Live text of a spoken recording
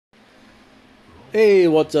Hey,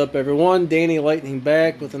 what's up everyone? Danny Lightning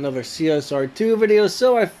back with another Csr2 video.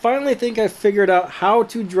 So I finally think I figured out how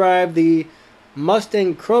to drive the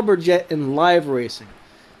Mustang Cobra jet in live racing.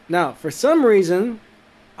 Now, for some reason,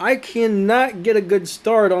 I cannot get a good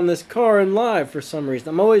start on this car in live for some reason.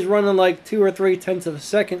 I'm always running like 2 or 3 tenths of a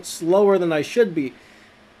second slower than I should be.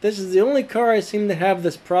 This is the only car I seem to have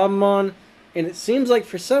this problem on, and it seems like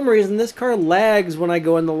for some reason this car lags when I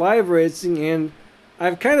go into live racing, and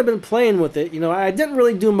I've kind of been playing with it. You know, I didn't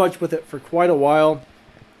really do much with it for quite a while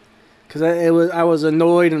because I was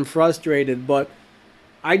annoyed and frustrated, but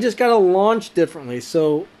I just got to launch differently.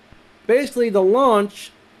 So basically, the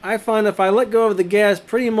launch, I find if I let go of the gas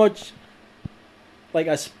pretty much like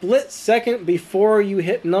a split second before you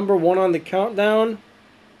hit number one on the countdown,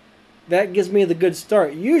 that gives me the good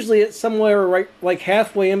start. Usually it's somewhere right like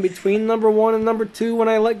halfway in between number one and number two when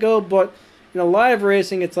I let go, but live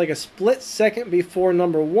racing, it's like a split second before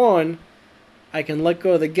number one. I can let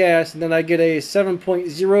go of the gas, and then I get a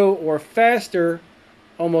 7.0 or faster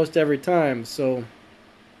almost every time. So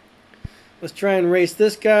let's try and race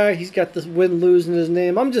this guy. He's got this win-lose in his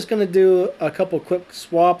name. I'm just going to do a couple quick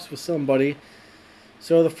swaps with somebody.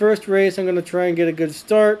 So the first race, I'm going to try and get a good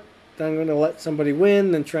start. Then I'm going to let somebody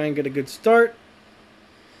win, then try and get a good start.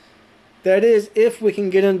 That is if we can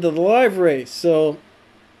get into the live race. So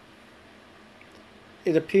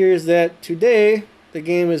it appears that today the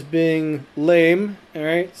game is being lame.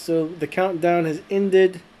 Alright, so the countdown has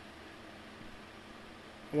ended.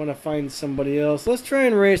 I want to find somebody else. Let's try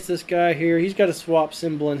and race this guy here. He's got a swap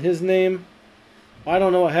symbol in his name. I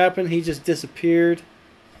don't know what happened. He just disappeared.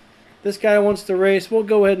 This guy wants to race. We'll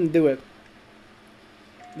go ahead and do it.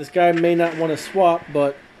 This guy may not want to swap,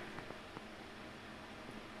 but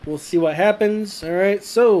we'll see what happens. Alright,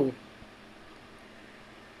 so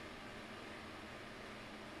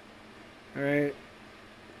alright.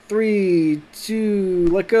 3, 2,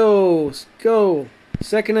 let go. Let's go.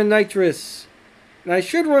 Second in nitrous. And I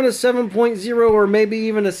should run a 7.0 or maybe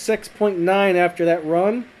even a 6.9 after that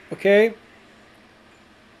run. Okay?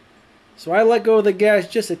 So I let go of the gas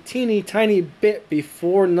just a teeny tiny bit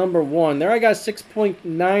before number one. There I got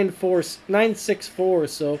 6.964.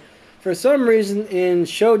 So for some reason in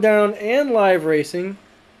showdown and live racing,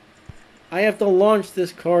 I have to launch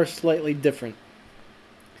this car slightly different.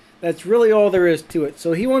 That's really all there is to it.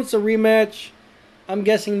 So he wants a rematch. I'm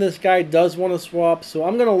guessing this guy does want to swap, so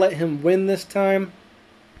I'm going to let him win this time.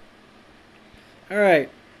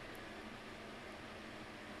 Alright.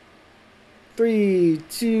 3,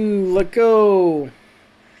 2, let go.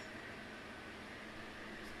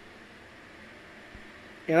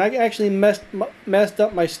 And I actually messed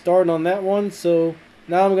up my start on that one, so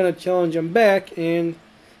now I'm going to challenge him back. And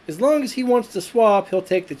as long as he wants to swap, he'll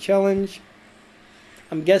take the challenge.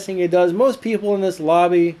 I'm guessing he does. Most people in this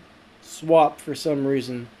lobby swap for some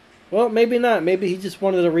reason. Well, maybe not. Maybe he just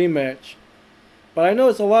wanted a rematch. But I know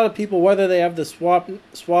it's a lot of people, whether they have the swap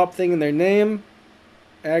thing in their name,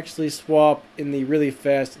 actually swap in the really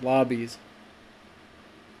fast lobbies.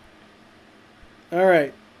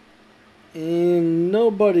 Alright. And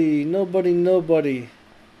nobody.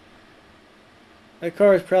 That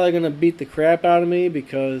car is probably going to beat the crap out of me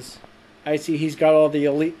because I see he's got all the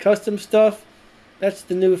elite custom stuff. That's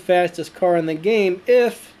the new fastest car in the game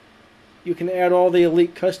if you can add all the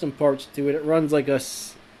elite custom parts to it. It runs like a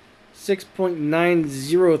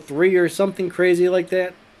 6.903 or something crazy like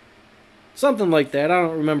that. Something like that. I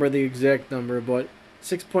don't remember the exact number, but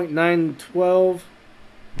 6.912.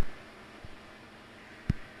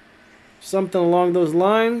 Something along those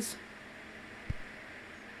lines.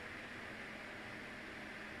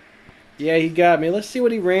 Yeah, he got me. Let's see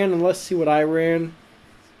what he ran and let's see what I ran.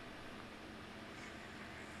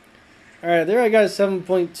 Alright, there I got a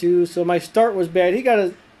 7.2, so my start was bad. He got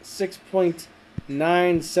a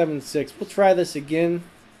 6.976. We'll try this again.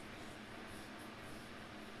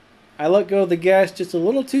 I let go of the gas just a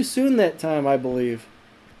little too soon that time, I believe.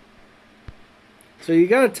 So you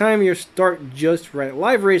gotta time your start just right.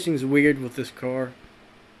 Live racing's weird with this car.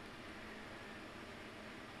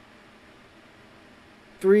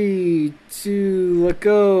 3, 2, let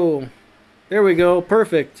go. There we go,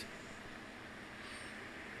 perfect.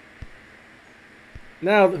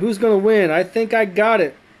 Now, who's going to win? I think I got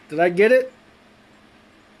it. Did I get it?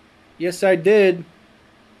 Yes, I did.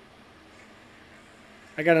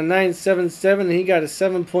 I got a 977 and he got a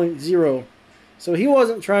 7.0. So he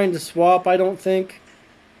wasn't trying to swap, I don't think.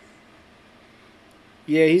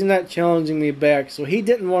 Yeah, he's not challenging me back. So he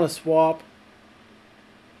didn't want to swap.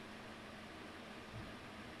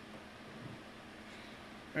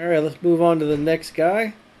 Alright, let's move on to the next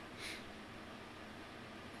guy.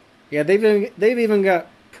 Yeah, they've even got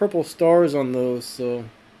purple stars on those, so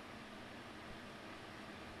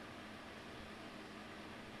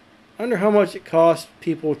I wonder how much it costs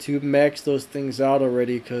people to max those things out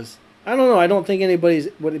already, because I don't know, I don't think anybody's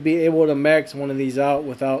would be able to max one of these out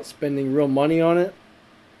without spending real money on it.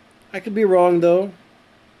 I could be wrong though.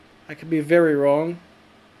 I could be very wrong.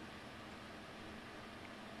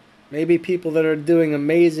 Maybe people that are doing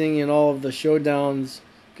amazing in all of the showdowns,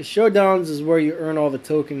 because showdowns is where you earn all the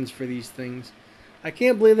tokens for these things. I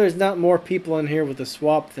can't believe there's not more people in here with the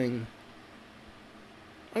swap thing.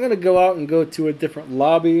 I'm going to go out and go to a different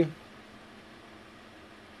lobby.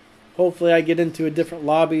 Hopefully I get into a different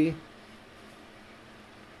lobby.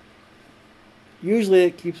 Usually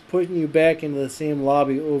it keeps pushing you back into the same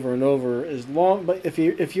lobby over and over. But if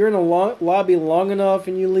you're in a lobby long enough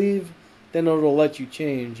and you leave, then it'll let you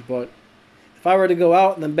change. But if I were to go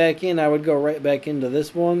out and then back in, I would go right back into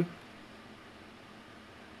this one.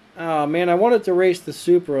 Ah, man, I wanted to race the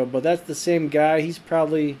Supra, but that's the same guy. He's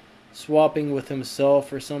probably swapping with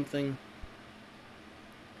himself or something.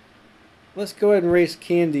 Let's go ahead and race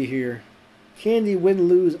Candy here. Candy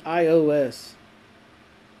win-lose iOS.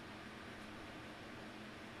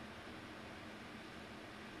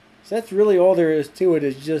 So that's really all there is to it,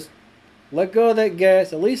 is just let go of that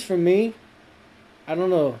gas, at least for me. I don't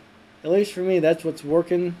know. At least for me, that's what's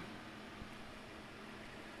working.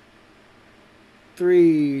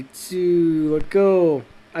 3, 2, let go.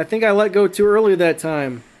 I think I let go too early that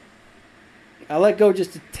time. I let go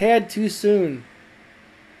just a tad too soon.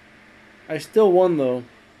 I still won though.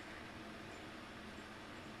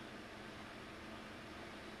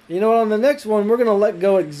 You know what, on the next one, we're going to let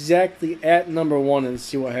go exactly at number 1 and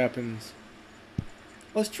see what happens.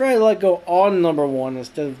 Let's try to let go on number 1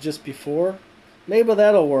 instead of just before. Maybe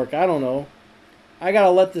that'll work, I don't know. I got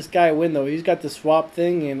to let this guy win though. He's got the swap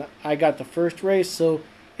thing and I got the first race, so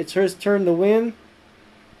it's his turn to win.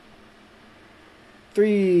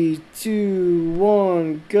 3, 2,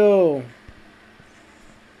 1, go.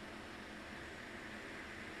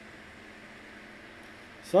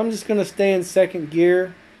 So I'm just going to stay in second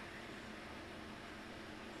gear.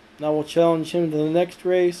 Now we'll challenge him to the next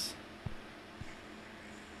race.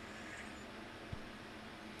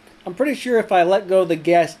 I'm pretty sure if I let go of the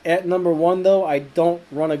gas at number 1 though, I don't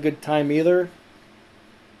run a good time either.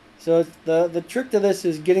 So the trick to this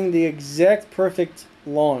is getting the exact perfect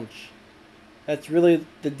launch. That's really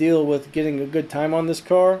the deal with getting a good time on this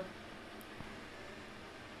car.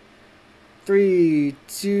 3,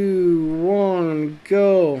 2, 1,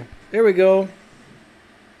 go. There we go.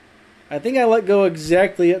 I think I let go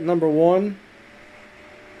exactly at number 1.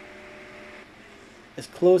 As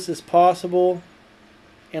close as possible.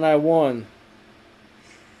 And I won.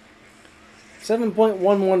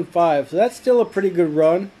 7.115. So that's still a pretty good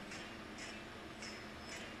run.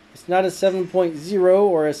 It's not a 7.0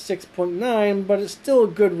 or a 6.9, but it's still a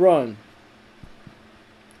good run.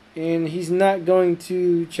 And he's not going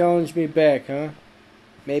to challenge me back, huh?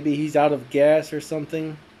 Maybe he's out of gas or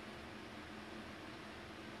something.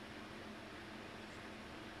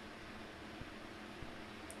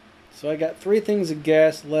 So I got 3 things of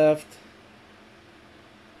gas left.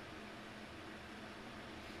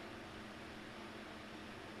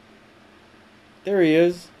 There he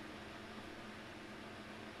is.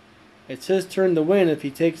 It's his turn to win if he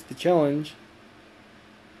takes the challenge.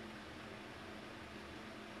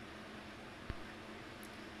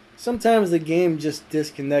 Sometimes the game just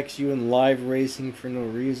disconnects you in live racing for no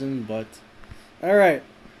reason, but alright.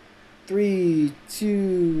 3,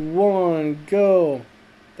 2, 1, go.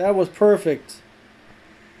 That was perfect.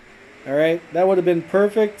 Alright, that would have been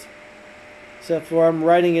perfect. Except for I'm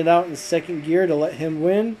riding it out in second gear to let him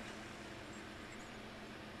win.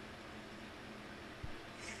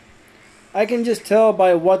 I can just tell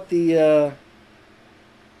by what the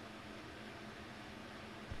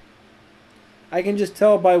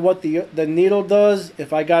needle does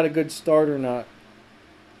if I got a good start or not.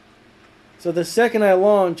 So the second I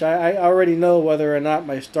launch, I already know whether or not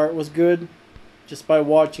my start was good just by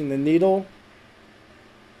watching the needle.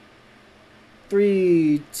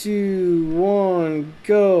 3, 2, 1,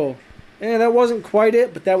 go. And that wasn't quite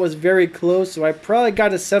it, but that was very close. So I probably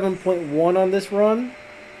got a 7.1 on this run,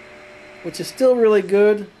 which is still really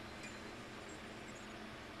good.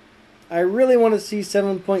 I really want to see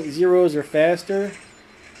 7.0s or faster.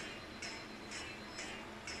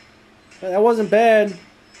 But that wasn't bad.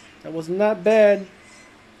 That was not bad.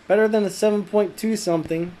 Better than a 7.2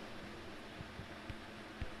 something.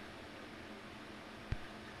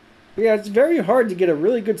 But yeah, it's very hard to get a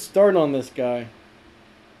really good start on this guy.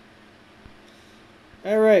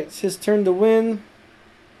 Alright, it's his turn to win.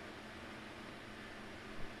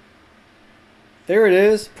 There it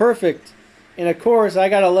is. Perfect. And of course, I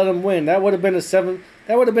gotta let him win. That would have been a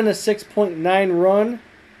 6.9 run.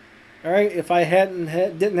 All right, if I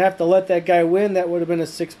didn't have to let that guy win, that would have been a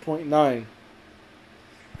 6.9.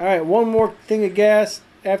 All right, one more thing of gas.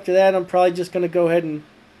 After that, I'm probably just gonna go ahead and,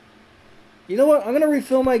 you know what? I'm gonna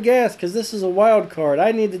refill my gas because this is a wild card.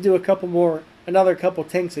 I need to do another couple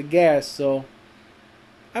tanks of gas. So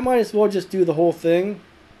I might as well just do the whole thing.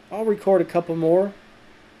 I'll record a couple more.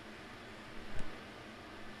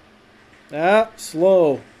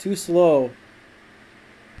 Slow. Too slow.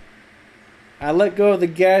 I let go of the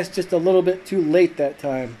gas just a little bit too late that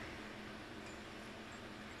time.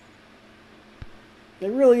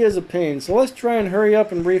 It really is a pain. So let's try and hurry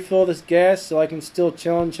up and refill this gas so I can still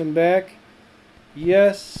challenge him back.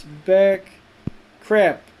 Yes, back.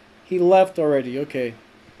 Crap. He left already. Okay.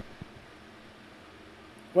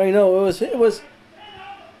 Wait, no, it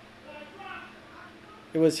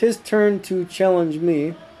was his turn to challenge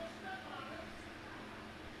me.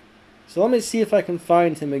 So let me see if I can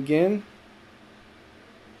find him again.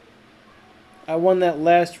 I won that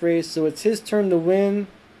last race, so it's his turn to win.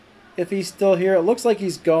 If he's still here, it looks like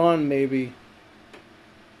he's gone maybe.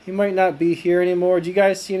 He might not be here anymore. Do you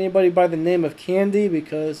guys see anybody by the name of Candy?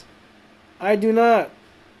 Because I do not.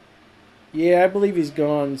 Yeah, I believe he's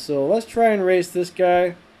gone. So let's try and race this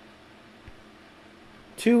guy.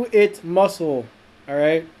 To it muscle.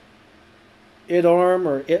 Alright. It arm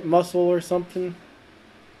or it muscle or something.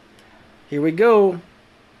 Here we go.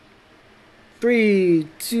 3,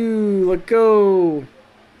 2, let go.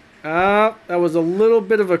 That was a little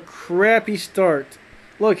bit of a crappy start.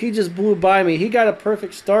 Look, he just blew by me. He got a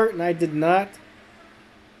perfect start and I did not.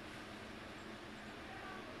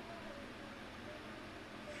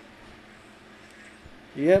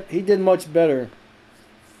 Yep, he did much better.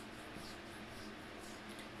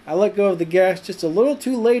 I let go of the gas just a little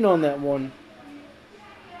too late on that one.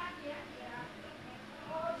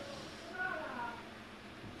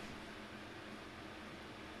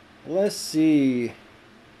 Let's see.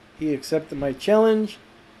 He accepted my challenge.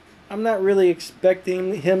 I'm not really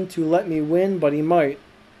expecting him to let me win, but he might.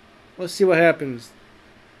 Let's see what happens.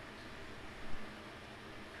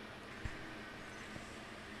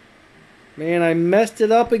 Man, I messed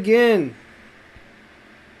it up again.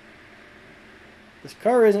 This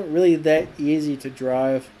car isn't really that easy to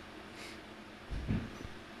drive.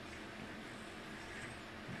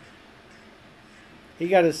 He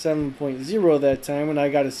got a 7.0 that time, and I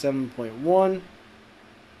got a 7.1.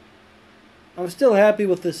 I'm still happy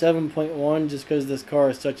with the 7.1 just because this car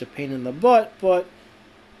is such a pain in the butt, but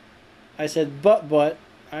I said but.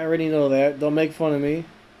 I already know that. Don't make fun of me.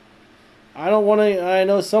 I don't want to. I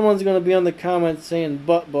know someone's going to be on the comments saying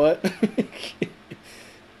but.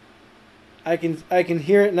 I can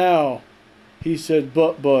hear it now. He said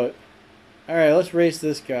but. All right, let's race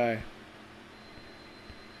this guy.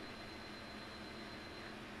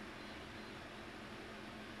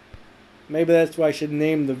 Maybe that's why I should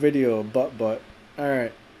name the video but.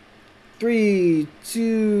 Alright. 3,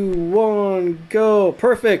 2, 1, go.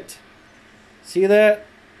 Perfect. See that?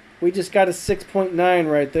 We just got a 6.9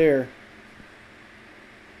 right there.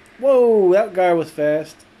 Whoa, that guy was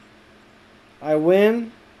fast. I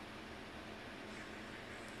win.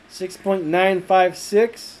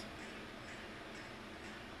 6.956.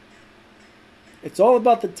 It's all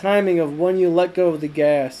about the timing of when you let go of the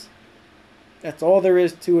gas. That's all there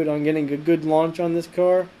is to it on getting a good launch on this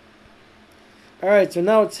car. Alright, so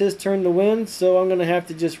now it's his turn to win, so I'm going to have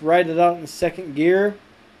to just ride it out in second gear.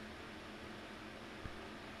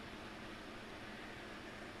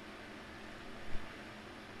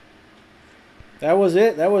 That was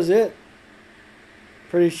it.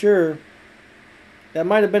 Pretty sure. That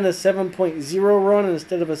might have been a 7.0 run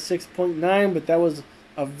instead of a 6.9, but that was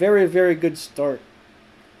a very, very good start.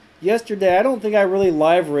 Yesterday, I don't think I really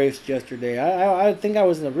live raced yesterday. I think I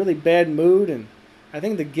was in a really bad mood, and I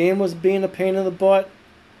think the game was being a pain in the butt.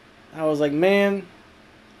 I was like, man, I'm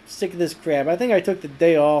sick of this crap. I think I took the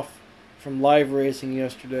day off from live racing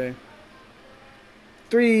yesterday.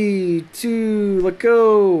 3, 2, let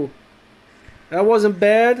go. That wasn't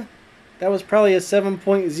bad. That was probably a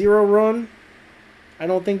 7.0 run. I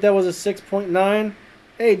don't think that was a 6.9.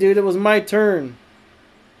 Hey, dude, it was my turn.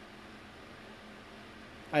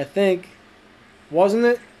 I think. Wasn't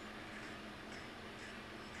it?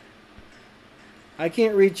 I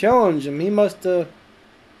can't re-challenge him. He must have...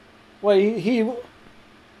 Wait, he...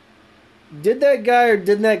 Did that guy or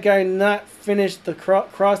did that guy not finish the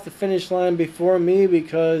cross the finish line before me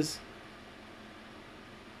because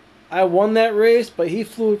I won that race, but he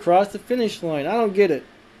flew across the finish line? I don't get it.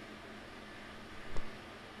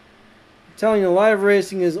 telling you, live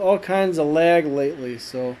racing is all kinds of lag lately,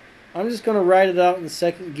 so I'm just going to ride it out in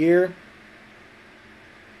second gear.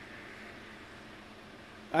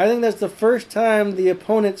 I think that's the first time the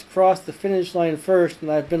opponents crossed the finish line first and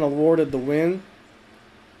I've been awarded the win.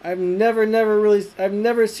 I've never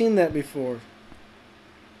seen that before.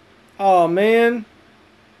 Oh man,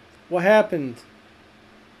 what happened?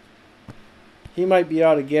 He might be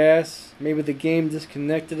out of gas. Maybe the game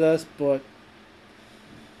disconnected us, but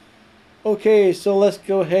okay, so let's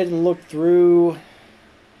go ahead and look through.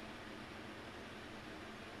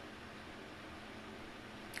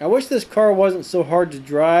 I wish this car wasn't so hard to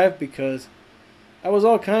drive because I was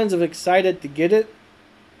all kinds of excited to get it.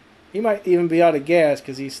 He might even be out of gas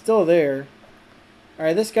because he's still there.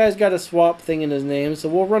 Alright, this guy's got a swap thing in his name, so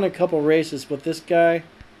we'll run a couple races with this guy.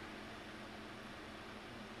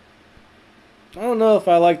 I don't know if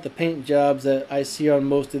I like the paint jobs that I see on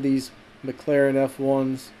most of these McLaren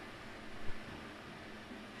F1s.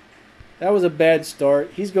 That was a bad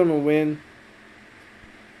start. He's going to win.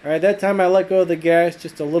 Alright, that time I let go of the gas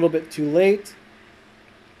just a little bit too late.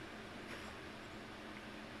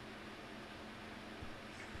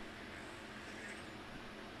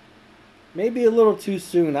 Maybe a little too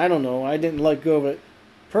soon. I don't know. I didn't let go of it.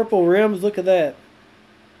 Purple rims, look at that.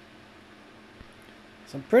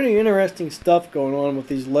 Some pretty interesting stuff going on with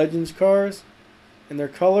these Legends cars and their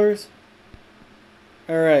colors.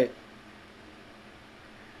 Alright.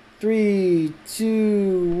 3,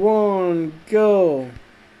 2, 1, go.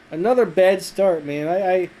 Another bad start, man.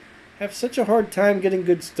 I have such a hard time getting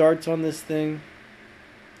good starts on this thing.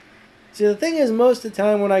 See, the thing is, most of the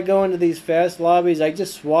time when I go into these fast lobbies, I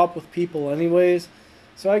just swap with people anyways.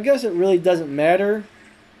 So I guess it really doesn't matter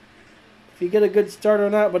if you get a good start or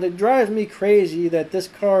not. But it drives me crazy that this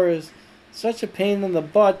car is such a pain in the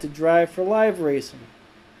butt to drive for live racing.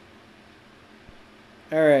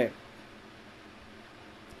 Alright.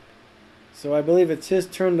 So I believe it's his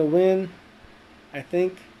turn to win. I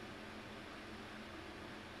think.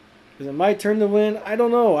 Is it my turn to win? I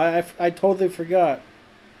don't know. I totally forgot.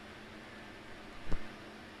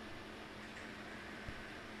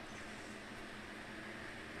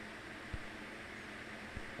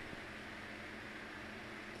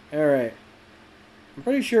 Alright. I'm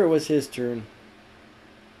pretty sure it was his turn.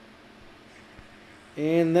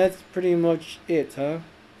 And that's pretty much it, huh?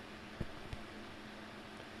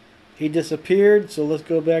 He disappeared, so let's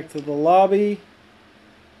go back to the lobby.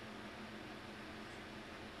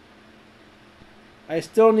 I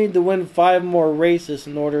still need to win 5 more races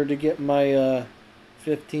in order to get my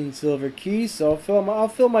 15 silver keys, so I'll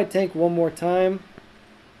fill my tank one more time.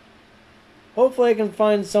 Hopefully I can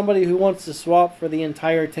find somebody who wants to swap for the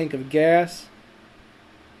entire tank of gas.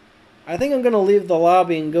 I think I'm going to leave the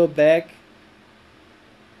lobby and go back.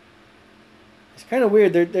 It's kind of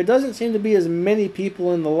weird. There doesn't seem to be as many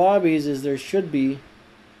people in the lobbies as there should be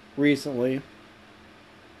recently.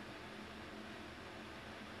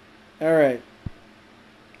 Alright.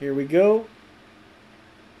 Here we go.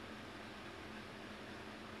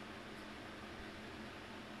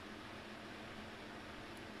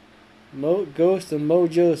 Ghost and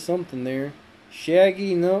Mojo something there.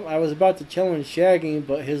 Shaggy, no, I was about to challenge Shaggy,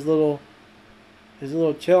 but his little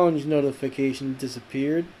challenge notification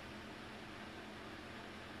disappeared.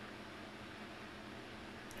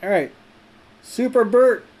 Alright. Super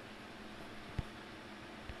Bert.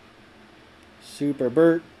 Super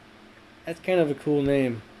Bert. That's kind of a cool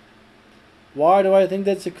name. Why do I think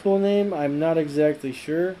that's a cool name? I'm not exactly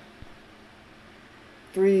sure.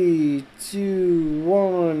 3, 2,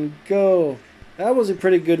 1, go. That was a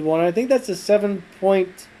pretty good one. I think that's a 7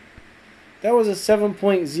 point. That was a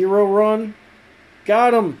 7.0 run.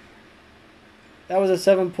 Got him. That was a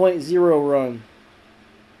 7.0 run.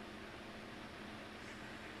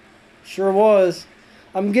 Sure was.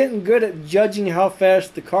 I'm getting good at judging how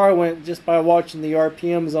fast the car went just by watching the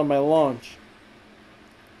RPMs on my launch.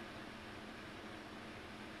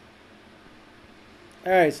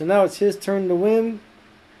 Alright, so now it's his turn to win.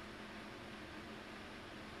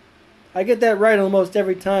 I get that right almost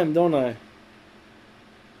every time, don't I?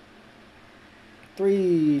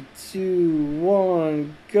 3, 2,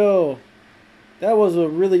 1, go. That was a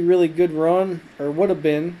really, really good run, or would have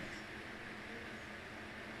been.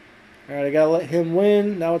 Alright, I gotta let him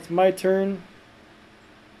win. Now it's my turn.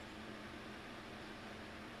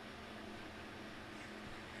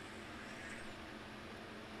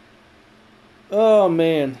 Oh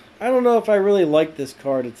man, I don't know if I really like this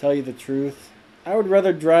car, to tell you the truth. I would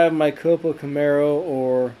rather drive my Copo Camaro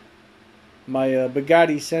or my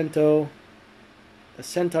Bugatti Cento, the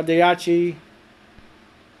Centodiaci.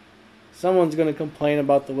 Someone's going to complain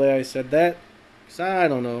about the way I said that, because I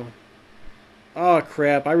don't know. Oh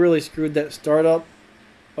crap, I really screwed that startup.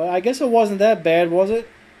 But I guess it wasn't that bad, was it?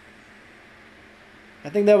 I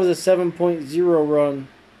think that was a 7.0 run.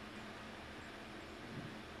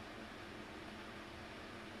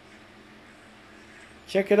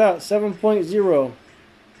 Check it out, 7.0.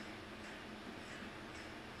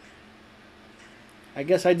 I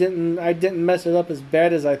guess I didn't mess it up as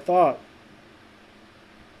bad as I thought.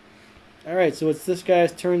 Alright, so it's this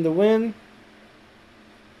guy's turn to win.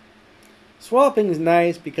 Swapping is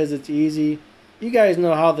nice because it's easy. You guys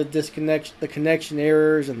know how the connection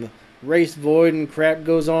errors and the race void and crap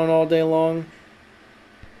goes on all day long.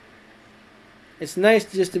 It's nice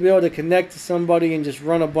just to be able to connect to somebody and just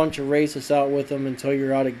run a bunch of races out with them until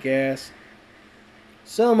you're out of gas.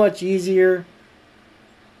 So much easier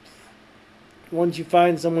once you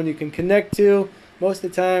find someone you can connect to. Most of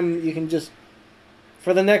the time you can just,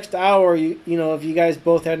 for the next hour, you know, if you guys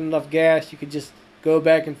both had enough gas, you could just go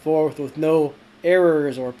back and forth with no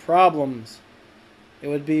errors or problems. It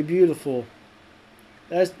would be beautiful.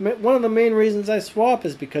 That's one of the main reasons I swap,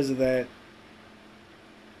 is because of that.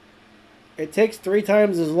 It takes 3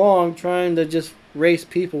 times as long trying to just race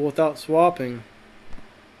people without swapping.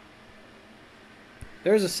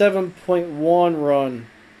 There's a 7.1 run.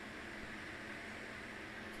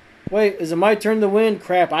 Wait, is it my turn to win?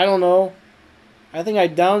 Crap, I don't know. I think I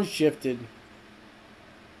downshifted.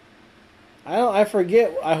 I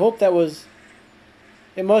forget. I hope that was...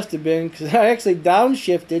 It must have been, because I actually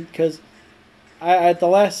downshifted, because at the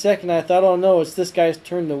last second I thought, oh no, it's this guy's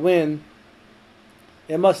turn to win.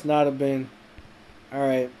 It must not have been.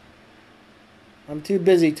 Alright. I'm too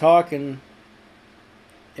busy talking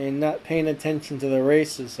and not paying attention to the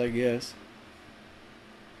races, I guess.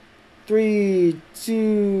 3,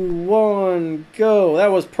 2, 1, go.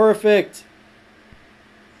 That was perfect.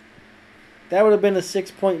 That would have been a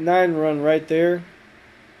 6.9 run right there.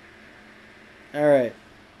 Alright.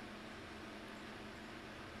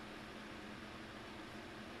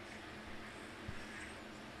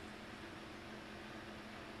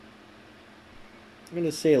 I'm going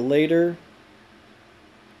to say later.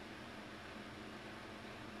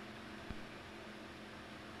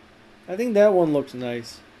 I think that one looks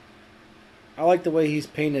nice. I like the way he's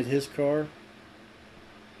painted his car.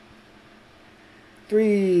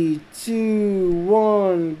 3, 2,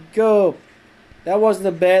 1, go. That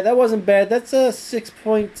wasn't bad. That wasn't bad. That's a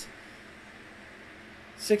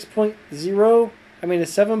 6.0. I mean a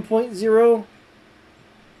 7.0.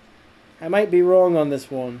 I might be wrong on this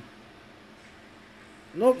one.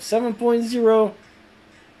 Nope, 7.0.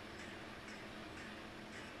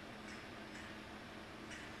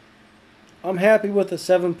 I'm happy with a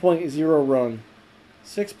 7.0 run.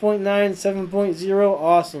 6.9, 7.0,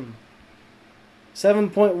 awesome.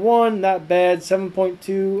 7.1, not bad.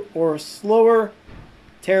 7.2 or slower,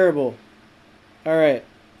 terrible. Alright,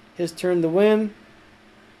 his turn to win.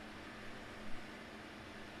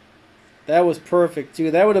 That was perfect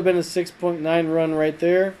too. That would have been a 6.9 run right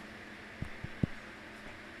there.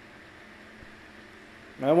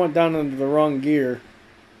 I went down into the wrong gear.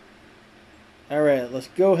 Alright, let's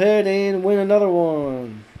go ahead and win another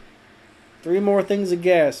one. 3 more things of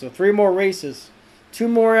gas, so 3 more races. 2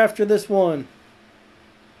 more after this one.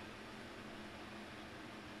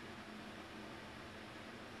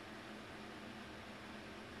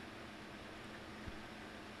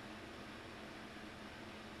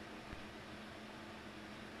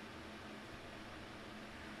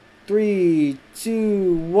 Three,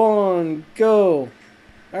 2, 1, go.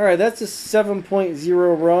 Alright, that's a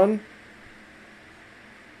 7.0 run.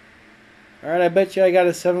 Alright, I bet you I got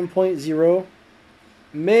a 7.0.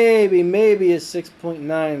 Maybe a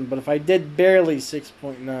 6.9, but if I did barely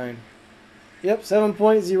 6.9. Yep,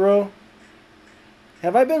 7.0.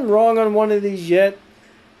 Have I been wrong on one of these yet?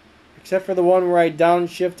 Except for the one where I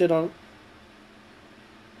downshifted on...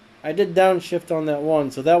 I did downshift on that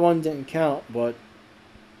one, so that one didn't count, but...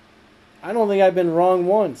 I don't think I've been wrong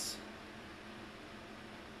once.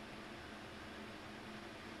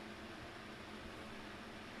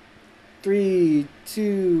 Three,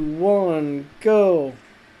 2, 1, go.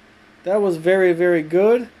 That was very, very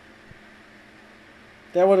good.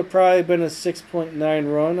 That would have probably been a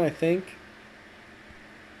 6.9 run, I think.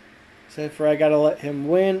 Except for I gotta let him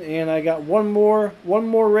win, and I got one more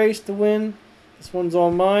race to win. This one's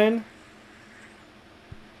all mine.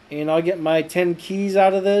 And I'll get my 10 keys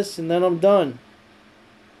out of this, and then I'm done.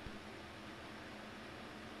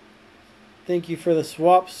 Thank you for the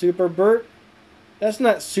swap, Super Bert. That's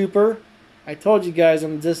not super. I told you guys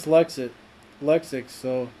I'm dyslexic,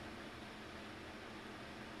 so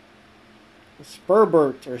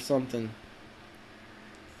Spurbert or something.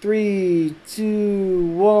 3, 2,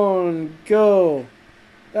 1, go.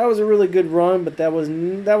 That was a really good run, but that was a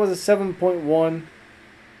 7.1.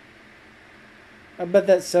 I bet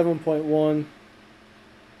that's 7.1.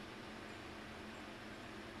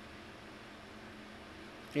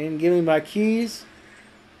 And give me my keys.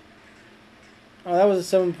 Oh, that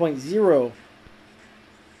was a 7.0.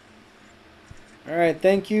 Alright,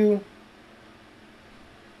 thank you.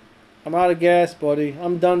 I'm out of gas, buddy.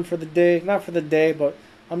 I'm done for the day. Not for the day, but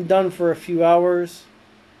I'm done for a few hours.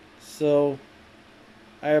 So,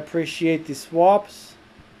 I appreciate the swaps.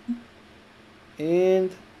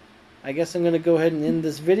 And I guess I'm going to go ahead and end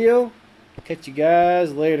this video. Catch you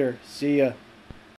guys later. See ya.